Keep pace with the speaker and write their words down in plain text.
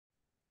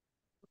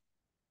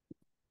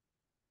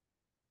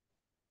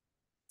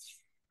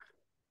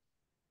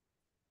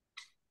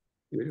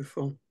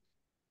Beautiful.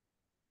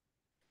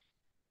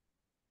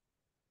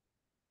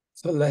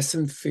 So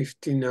lesson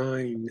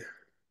 59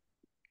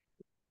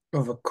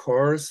 of A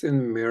Course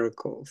in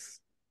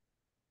Miracles.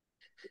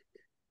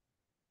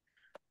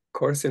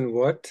 Course in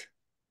what?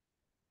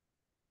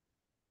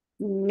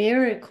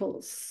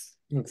 Miracles.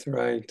 That's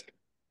right.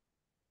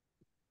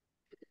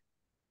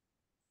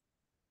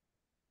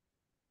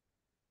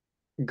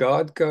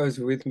 God goes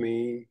with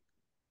me.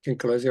 You can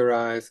close your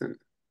eyes and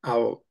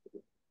I'll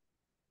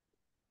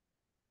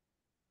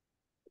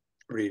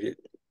read it.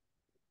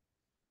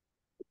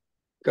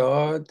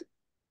 God,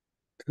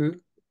 who?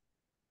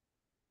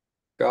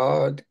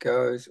 God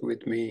goes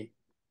with me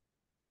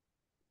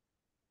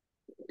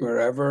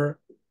wherever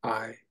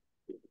I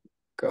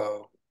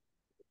go.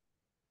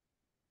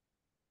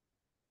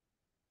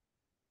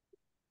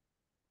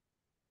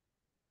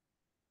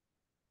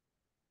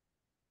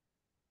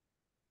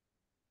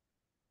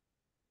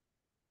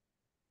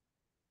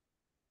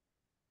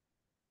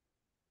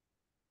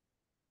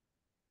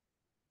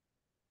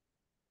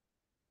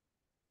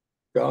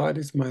 God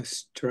is my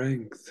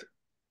strength.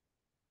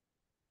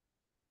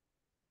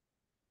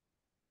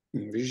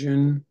 And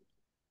vision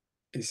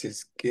is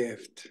his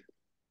gift.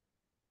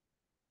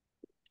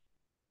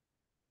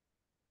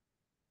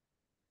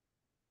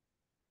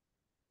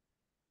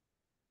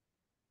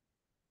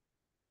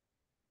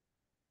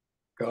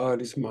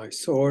 God is my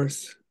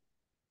source.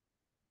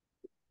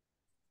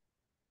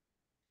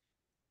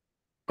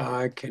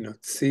 I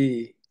cannot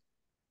see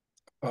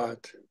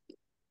apart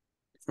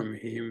from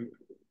him.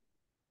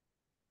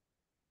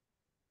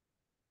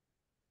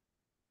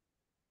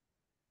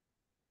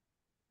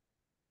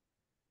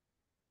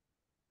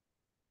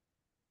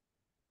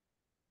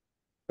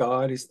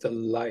 God is the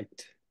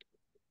light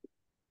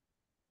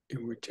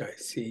in which I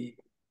see.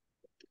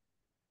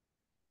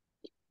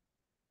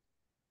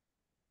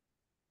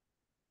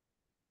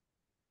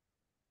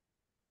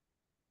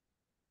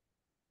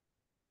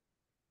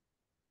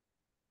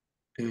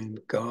 And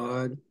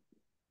God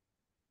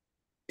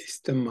is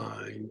the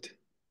mind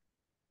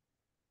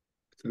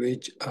with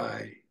which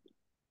I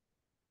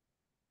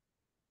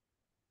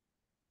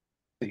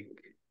think.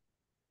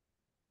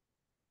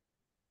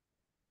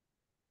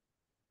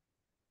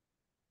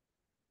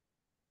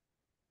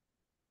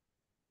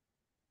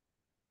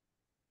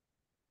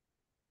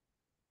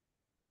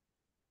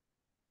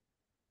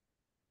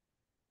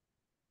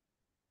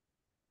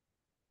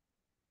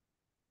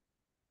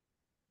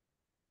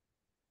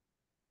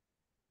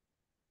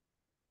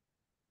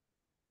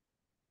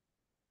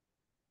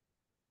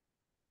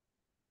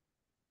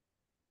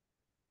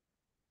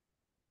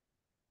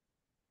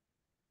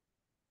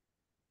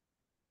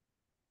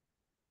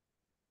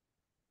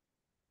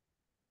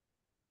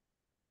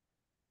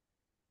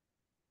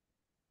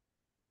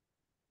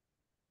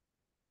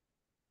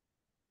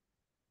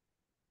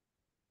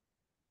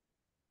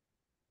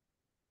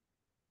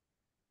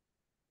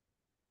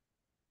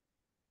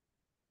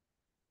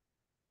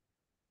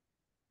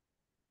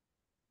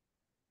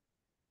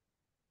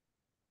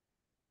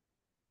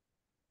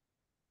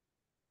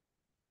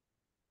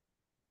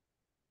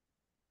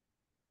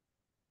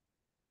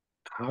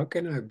 How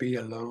can I be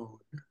alone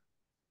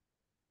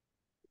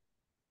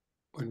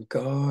when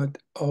God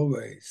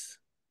always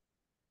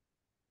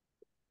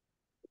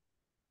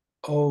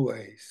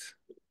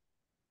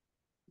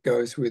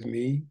goes with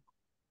me?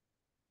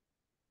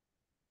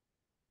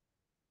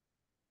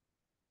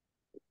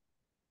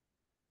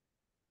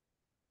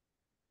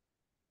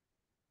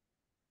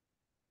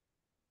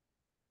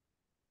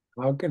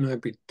 How can I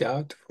be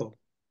doubtful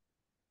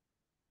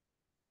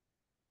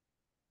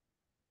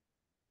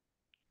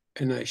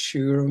and I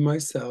sure of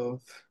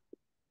myself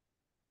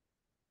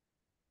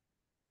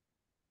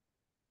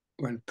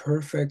when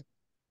perfect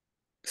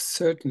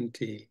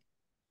certainty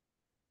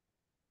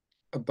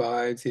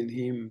abides in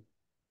him?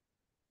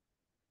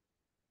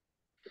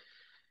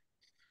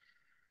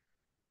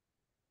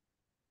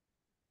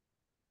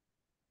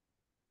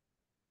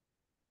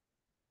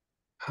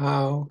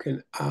 How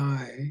can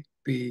I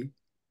be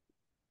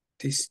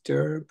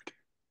disturbed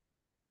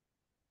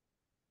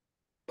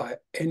by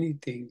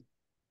anything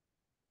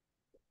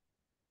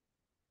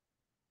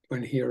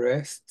when he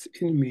rests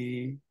in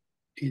me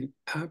in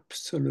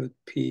absolute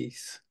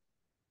peace?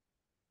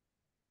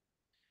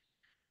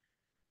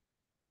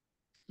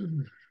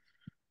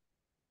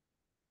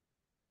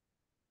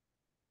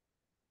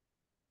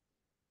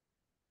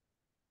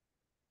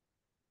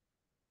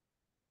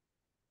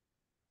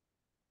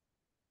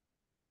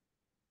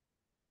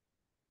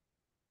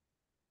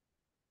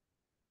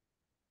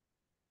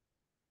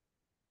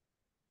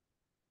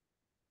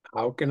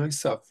 How can I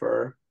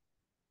suffer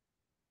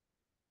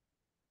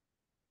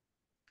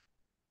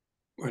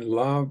when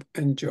love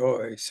and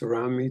joy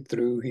surround me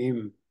through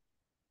him?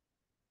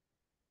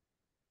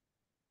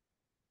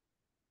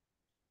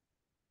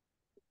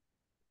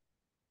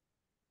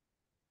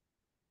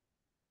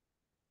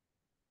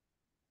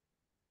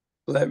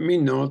 Let me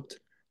not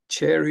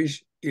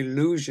cherish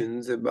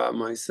illusions about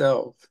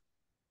myself.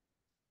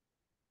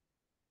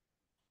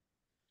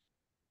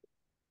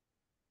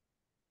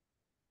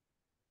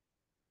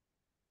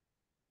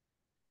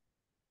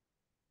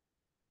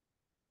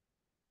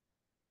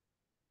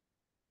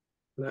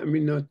 Let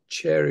me not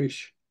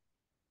cherish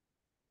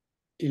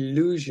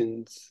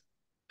illusions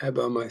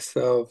about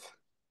myself.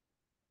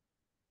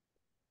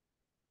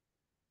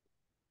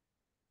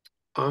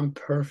 I'm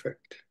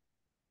perfect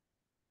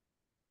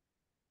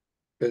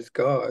because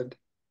God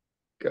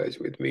goes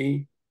with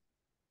me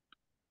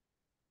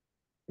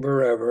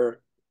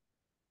wherever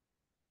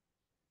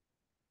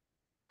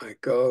I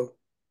go.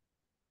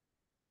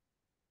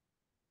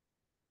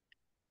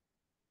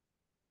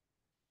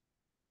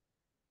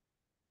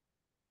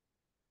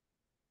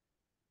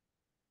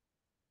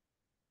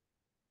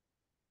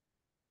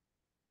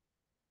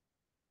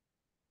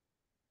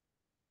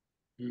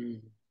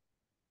 Mm.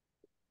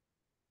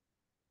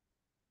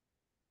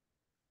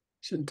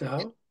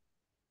 Chantal?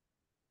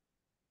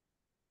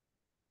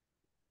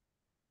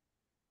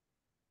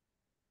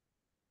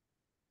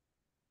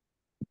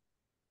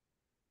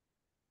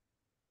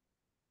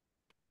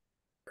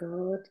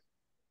 God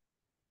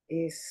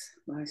is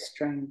my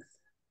strength.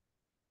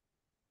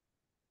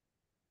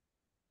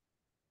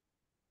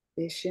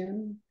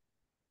 Vision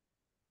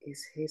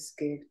is his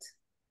gift.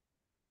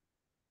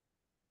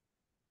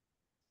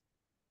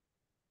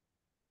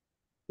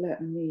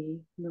 Let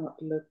me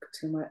not look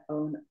to my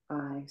own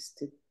eyes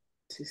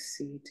to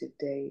see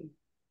today.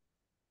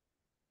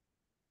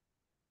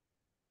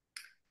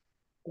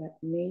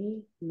 Let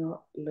me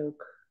not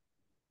look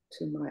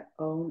to my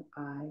own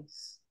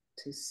eyes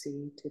to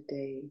see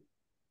today.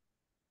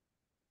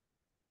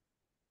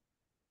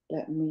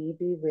 Let me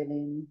be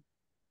willing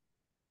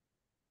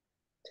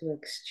to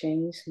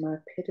exchange my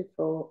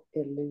pitiful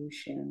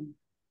illusion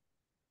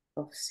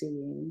of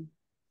seeing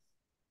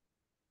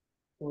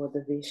for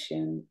the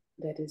vision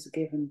that is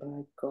given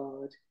by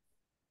God.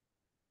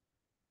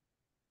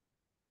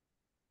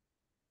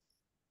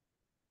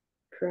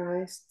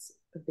 Christ's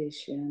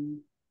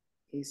vision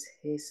is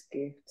his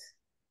gift,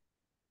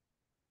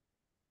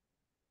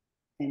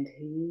 and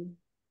he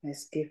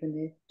has given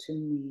it to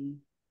me.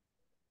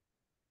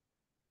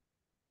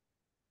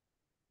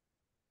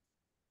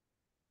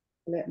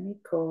 Let me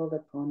call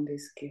upon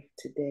this gift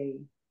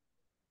today,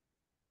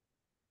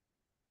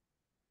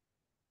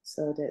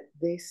 so that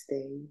this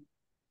day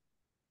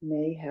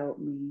may help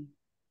me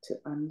to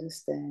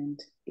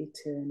understand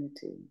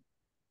eternity.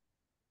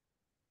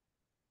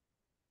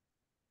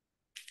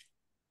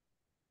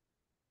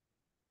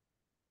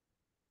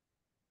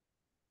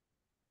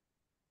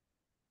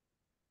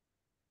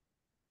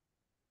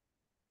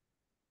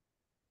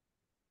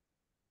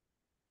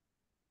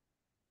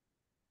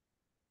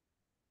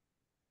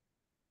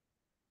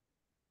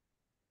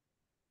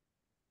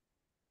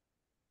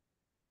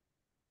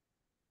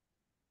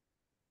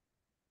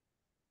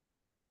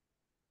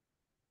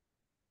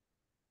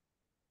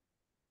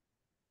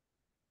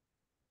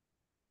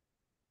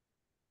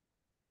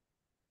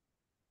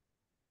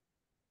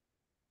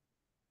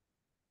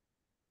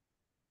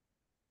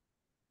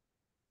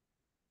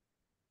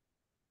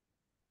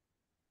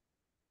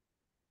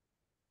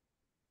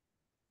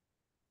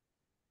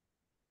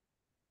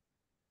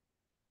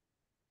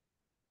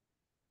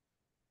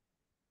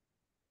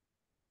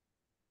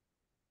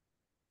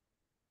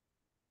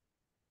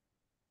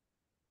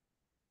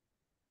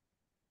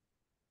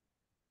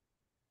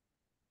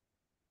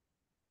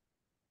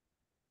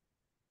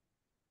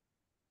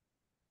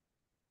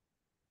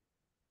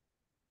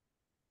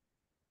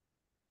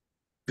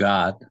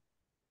 God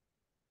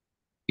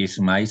is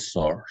my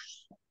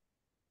source.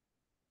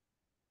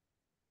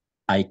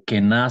 I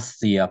cannot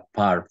see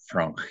apart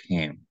from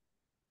him.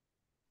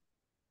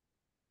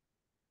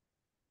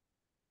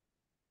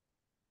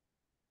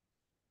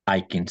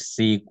 I can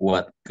see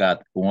what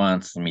God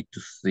wants me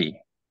to see.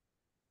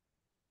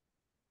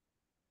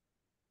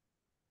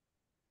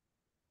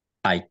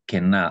 I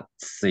cannot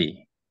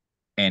see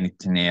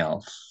anything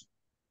else.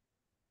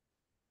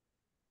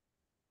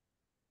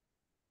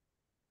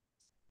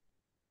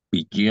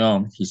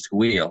 Beyond his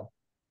will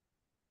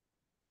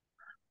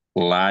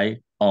lie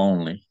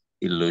only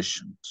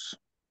illusions.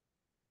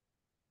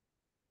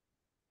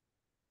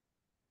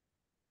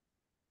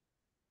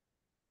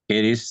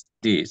 It is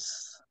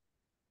this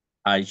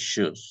I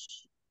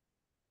choose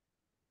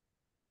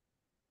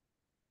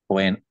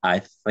when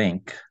I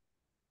think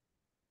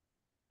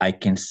I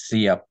can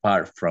see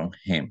apart from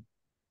him.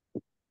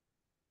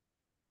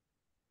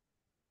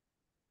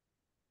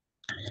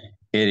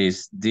 It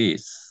is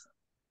this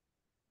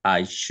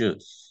I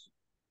choose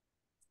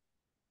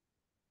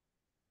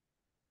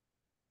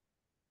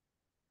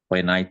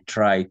when I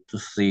try to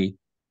see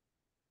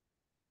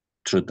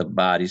through the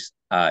body's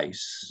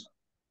eyes.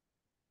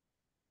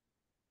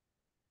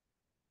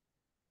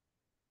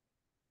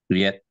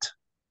 Yet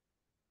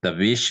the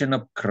vision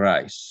of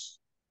Christ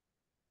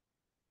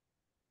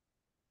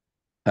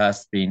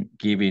has been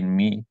given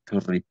me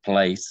to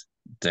replace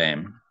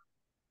them.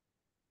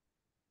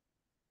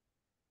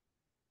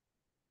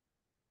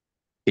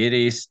 It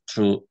is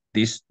through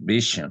this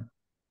vision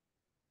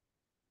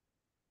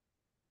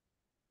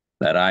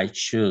that I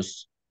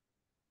choose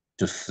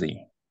to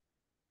see.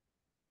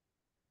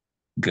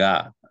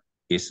 God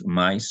is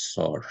my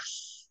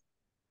source.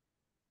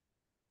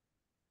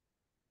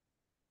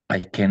 I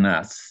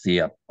cannot see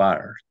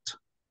apart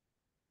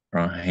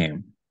from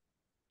him.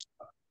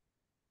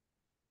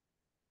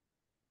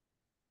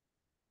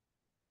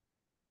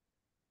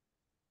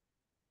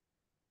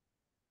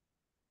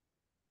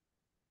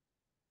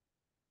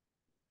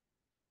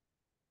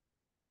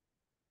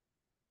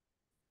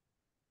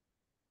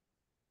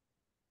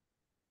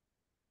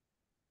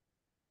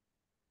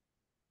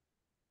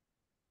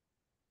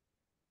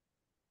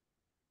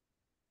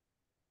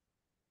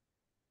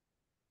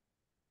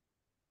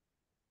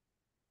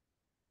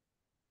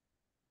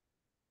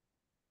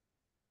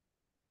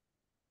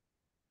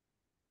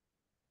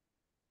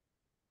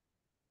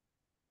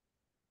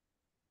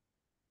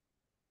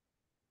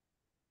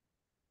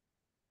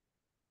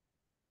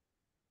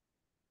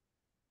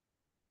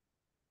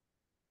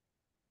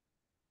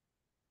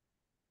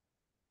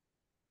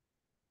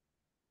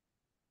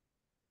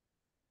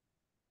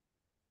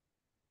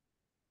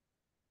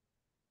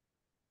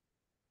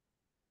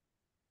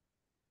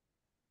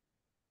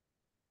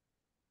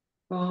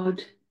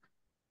 God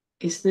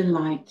is the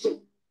light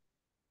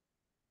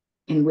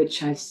in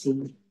which I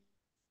see.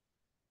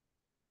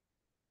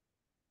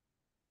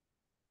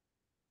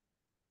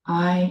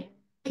 I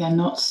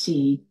cannot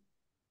see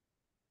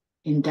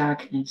in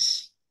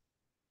darkness.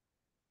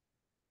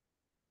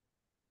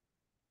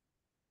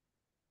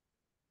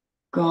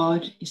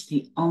 God is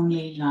the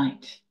only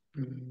light.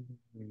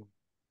 Mhm.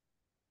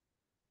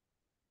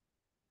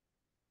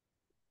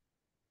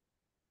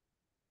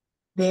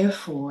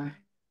 Therefore,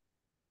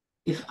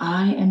 if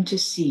I am to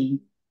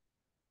see,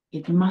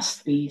 it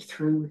must be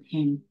through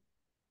him.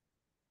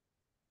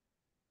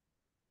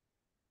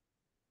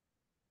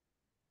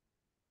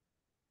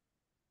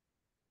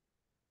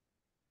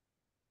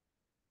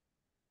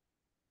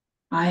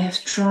 I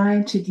have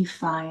tried to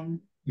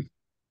define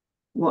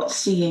what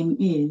seeing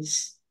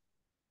is,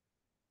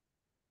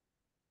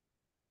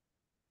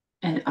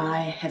 and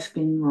I have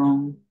been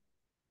wrong.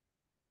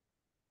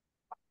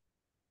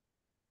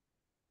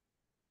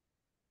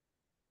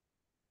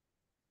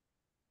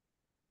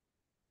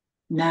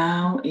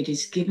 Now it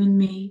is given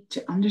me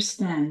to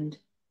understand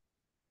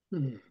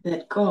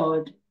that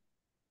God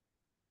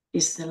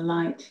is the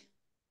light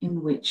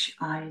in which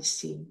I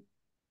see.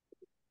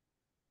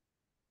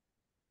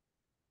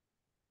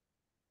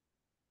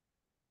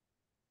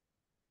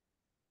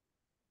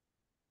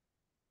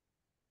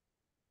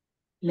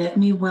 Let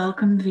me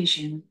welcome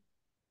vision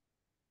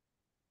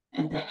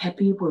and the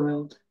happy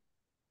world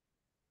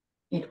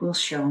it will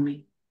show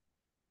me.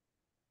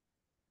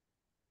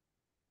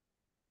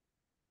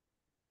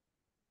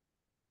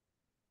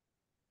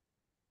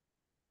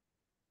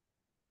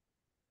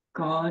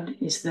 God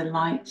is the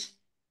light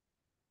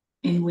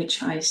in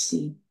which I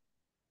see.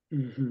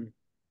 Mhm.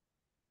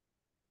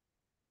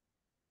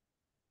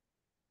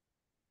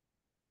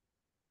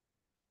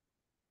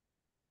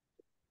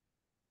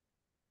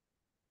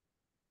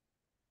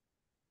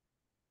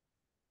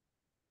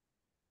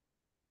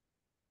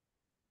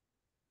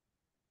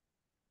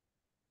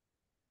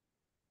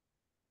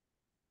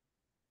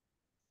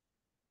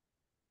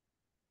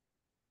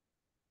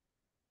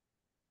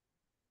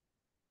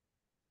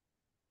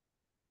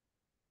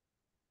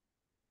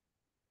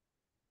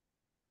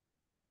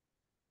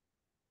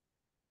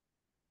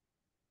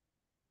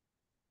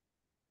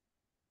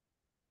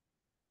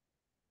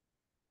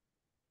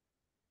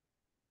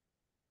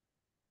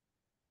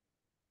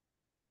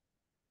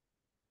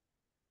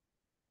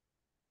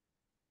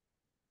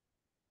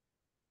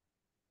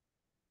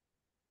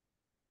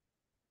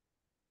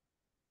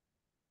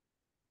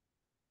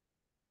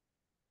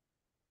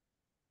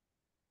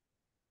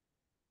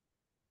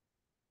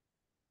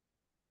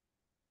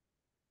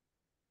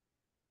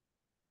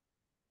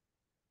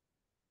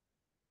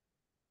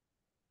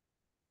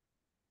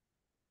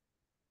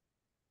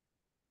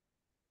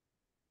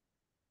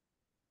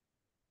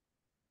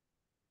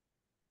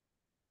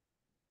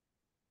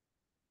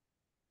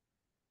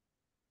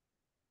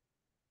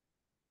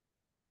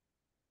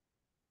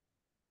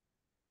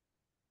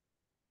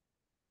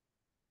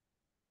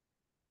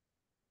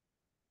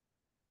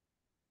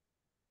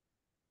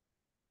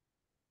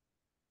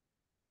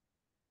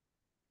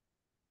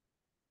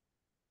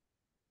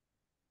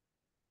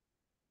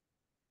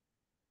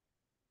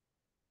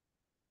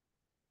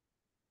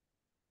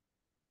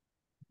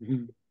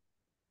 Mhm.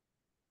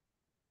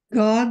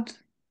 God,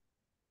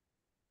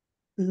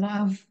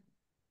 love,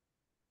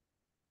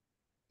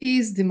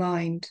 is the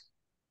mind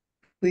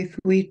with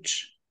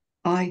which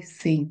I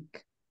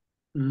think.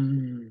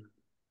 Mm.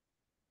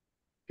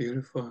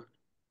 Beautiful.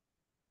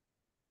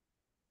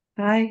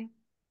 I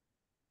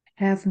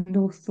have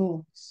no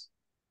thoughts.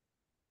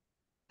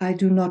 I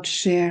do not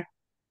share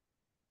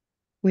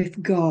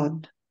with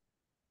God,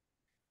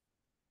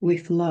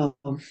 with love.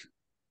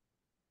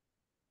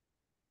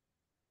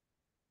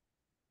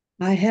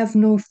 I have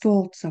no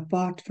thoughts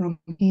apart from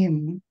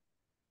Him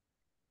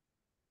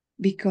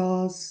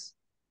because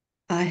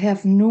I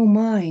have no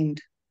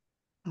mind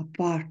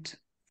apart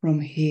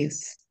from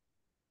His.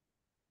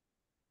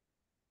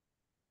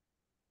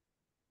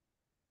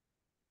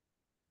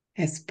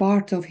 As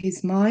part of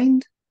His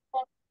mind,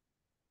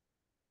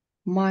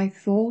 my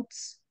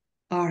thoughts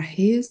are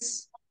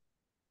his,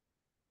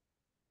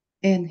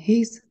 and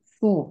his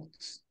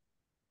thoughts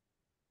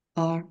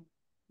are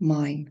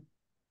mine.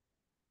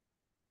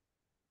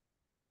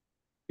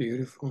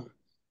 Beautiful.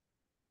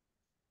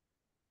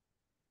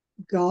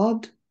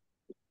 God,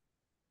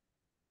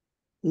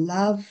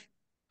 love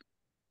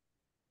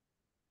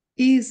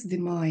is the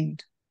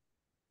mind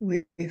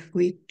with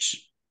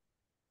which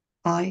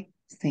I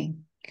think.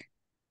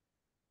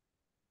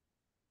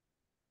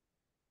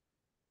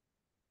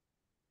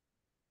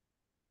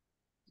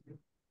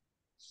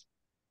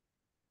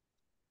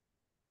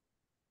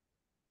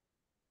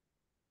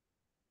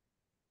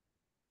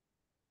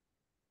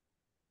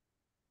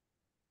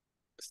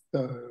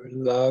 So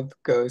love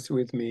goes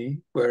with me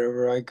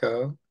wherever I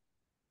go.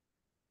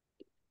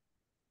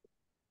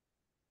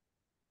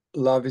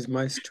 Love is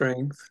my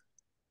strength,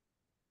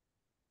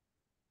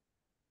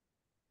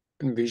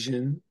 and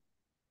vision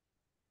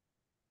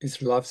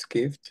is love's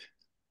gift.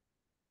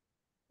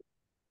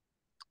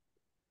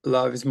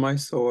 Love is my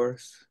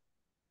source.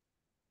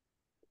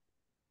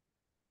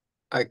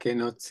 I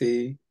cannot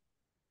see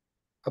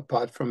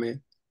apart from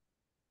it.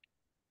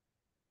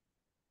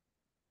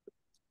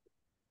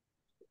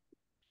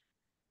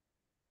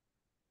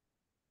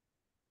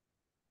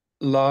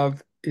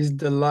 Love is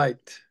the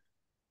light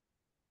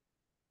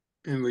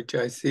in which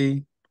I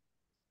see.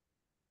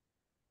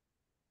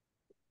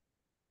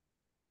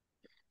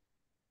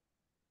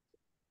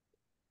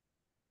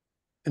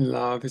 And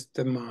love is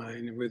the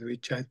mind with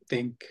which I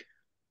think.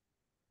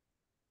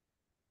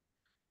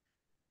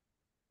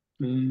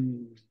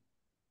 Mm.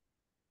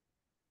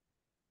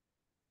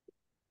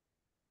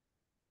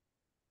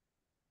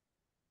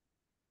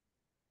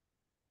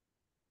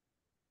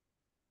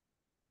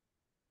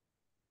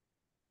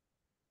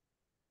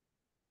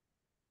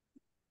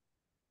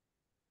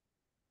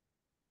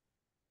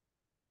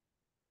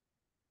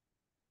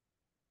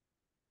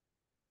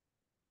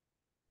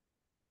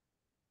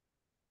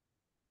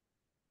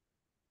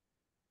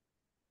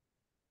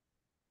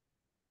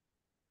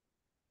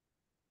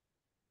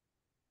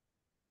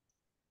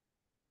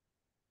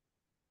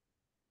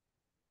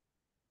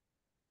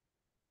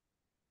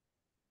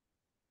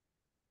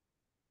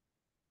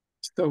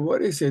 So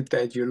what is it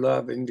that you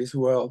love in this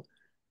world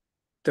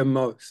the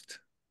most?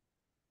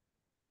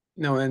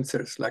 No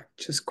answers, like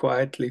just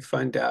quietly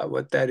find out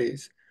what that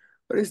is.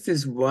 What is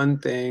this one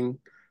thing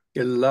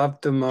you love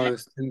the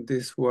most in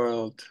this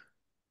world?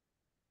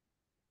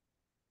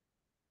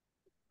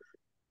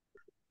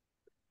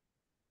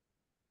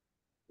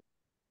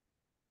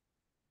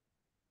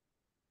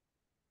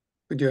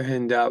 Put your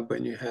hand up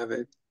when you have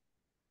it.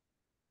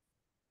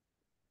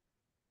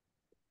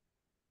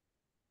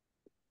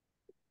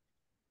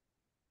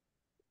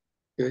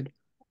 Good.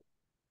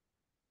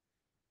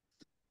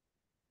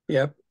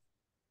 Yep.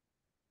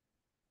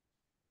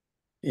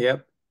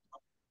 Yep.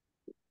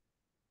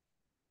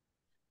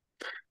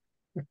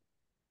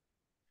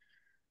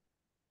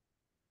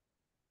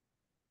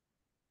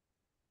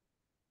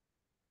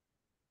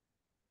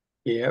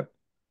 Yep.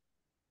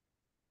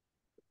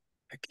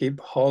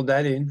 Hold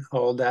that in,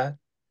 hold that.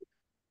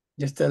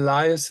 Just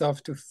allow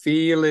yourself to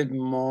feel it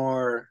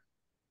more.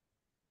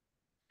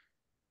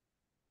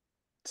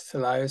 Just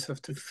allow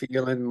yourself to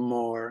feel it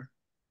more.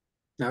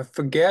 Now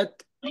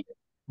forget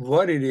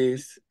what it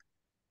is.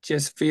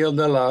 Just feel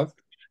the love.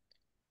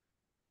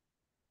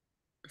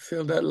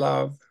 Feel that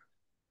love.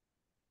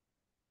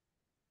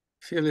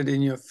 Feel it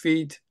in your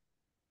feet,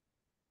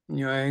 in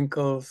your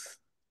ankles,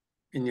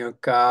 in your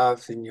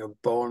calves, in your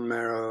bone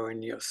marrow,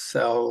 in your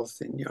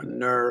cells, in your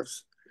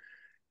nerves,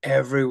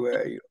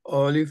 everywhere.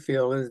 All you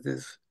feel is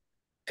this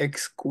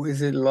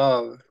exquisite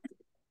love.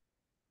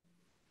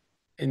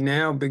 And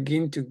now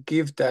begin to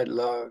give that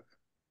love.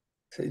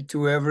 Say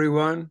to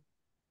everyone,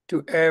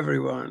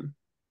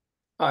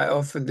 I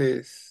offer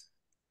this.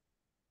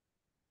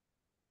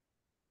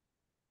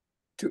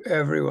 To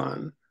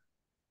everyone,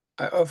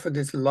 I offer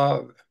this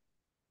love.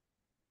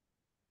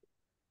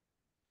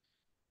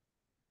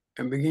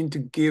 And begin to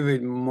give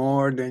it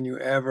more than you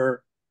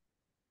ever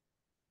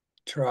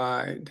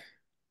tried.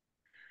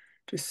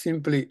 Just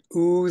simply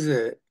ooze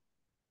it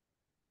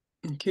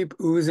and keep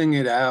oozing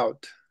it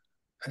out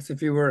as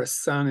if you were a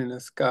sun in the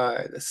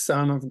sky, the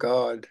Son of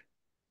God,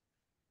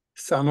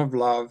 Son of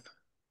love,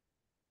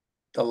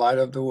 the light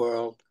of the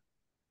world.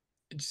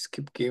 You just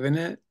keep giving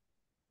it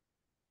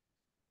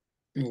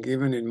and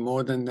giving it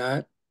more than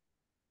that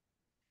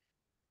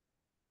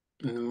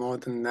and more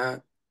than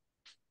that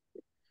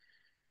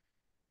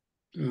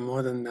and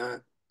more than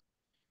that.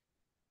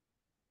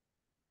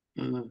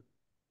 Mm.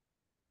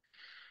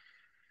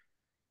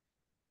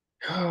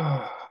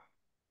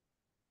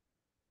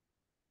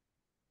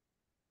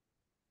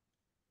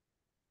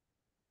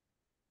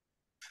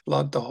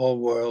 Flood the whole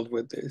world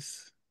with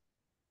this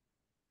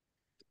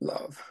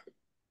love.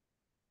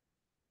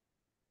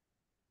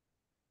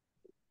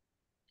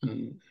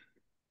 Mm.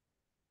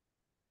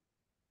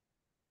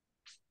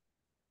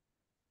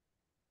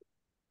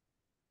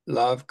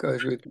 Love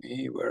goes with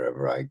me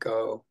wherever I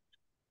go.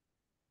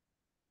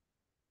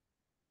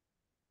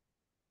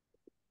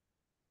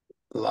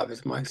 Love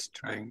is my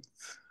strength.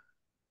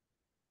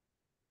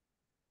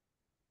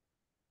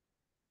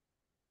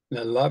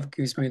 Now, love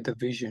gives me the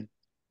vision.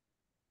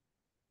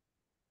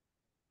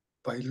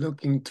 By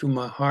looking through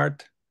my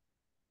heart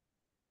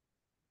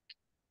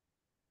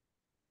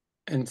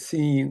and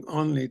seeing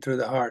only through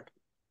the heart.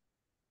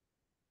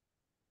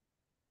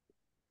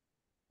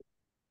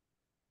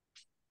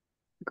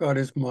 God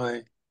is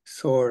my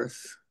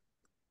source.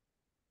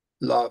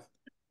 Love.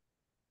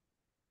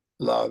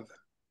 Love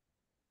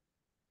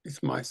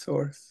is my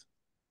source.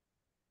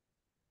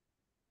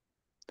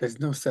 There's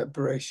no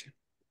separation.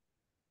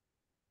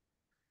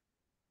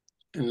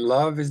 And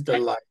love is the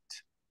light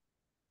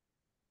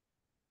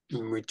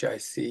in which I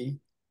see.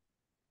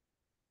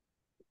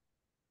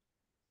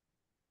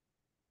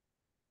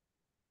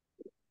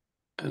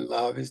 And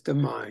love is the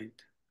mind.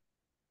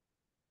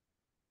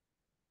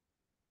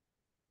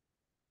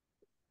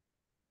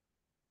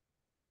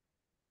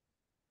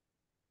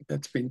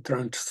 That's been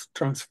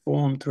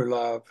transformed through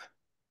love.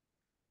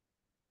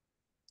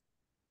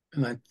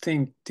 And I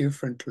think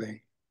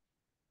differently.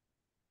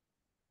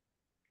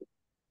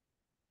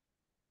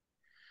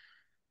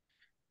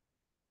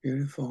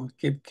 Beautiful.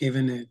 Keep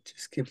giving it.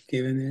 Just keep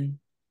giving it.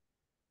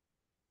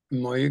 The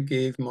more you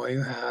give, more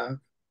you have.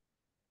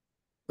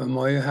 The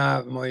more you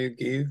have, more you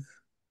give.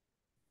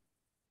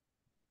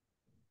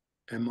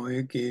 And more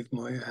you give,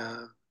 more you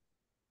have.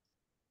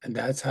 And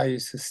that's how you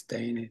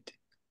sustain it.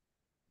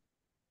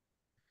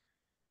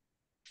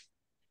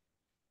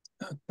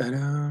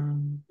 Ta-da.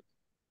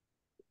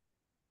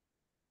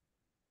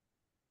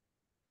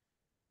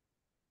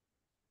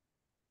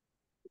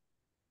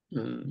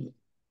 Mm,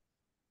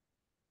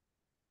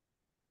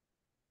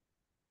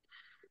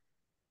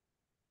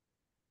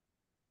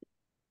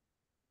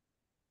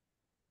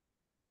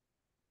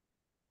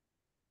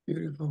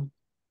 beautiful.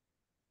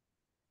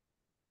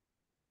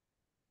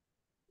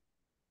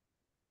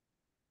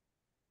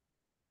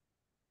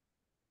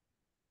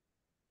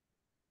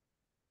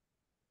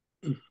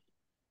 Mm,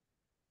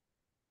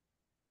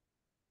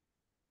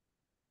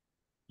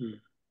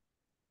 mm.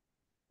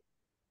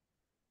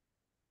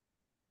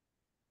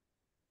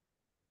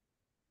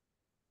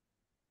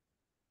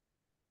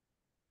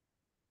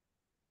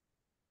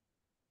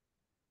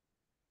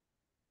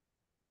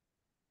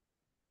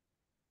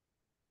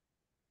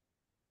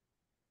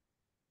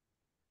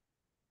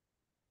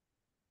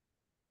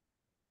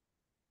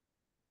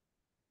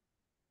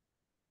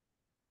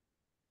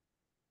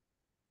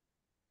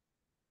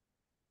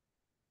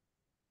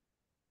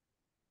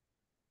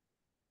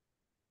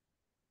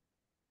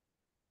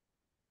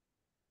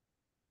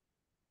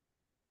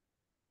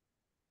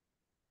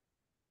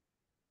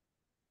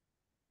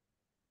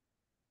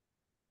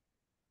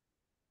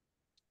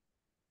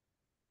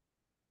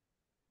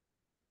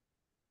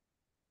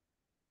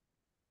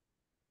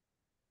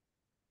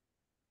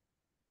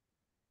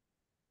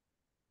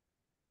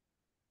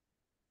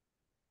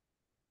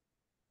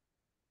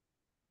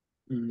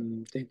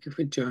 Thank you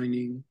for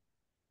joining.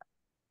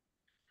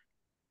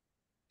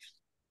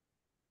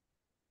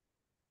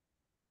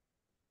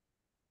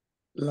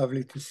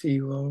 Lovely to see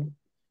you all.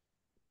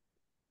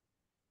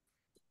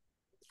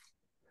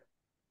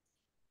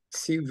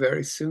 See you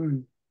very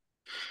soon.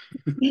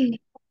 It's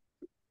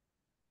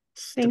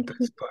the Thank you.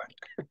 best part.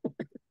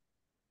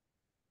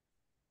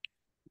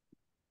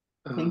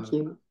 Thank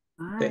you.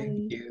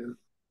 Thank Bye. you.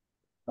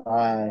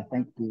 Bye.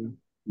 Thank you.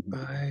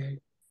 Bye.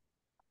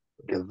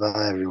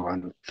 Goodbye,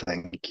 everyone.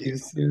 Thank See you you.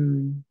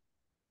 soon.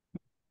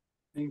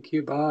 Thank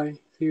you. Bye.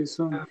 See you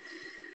soon.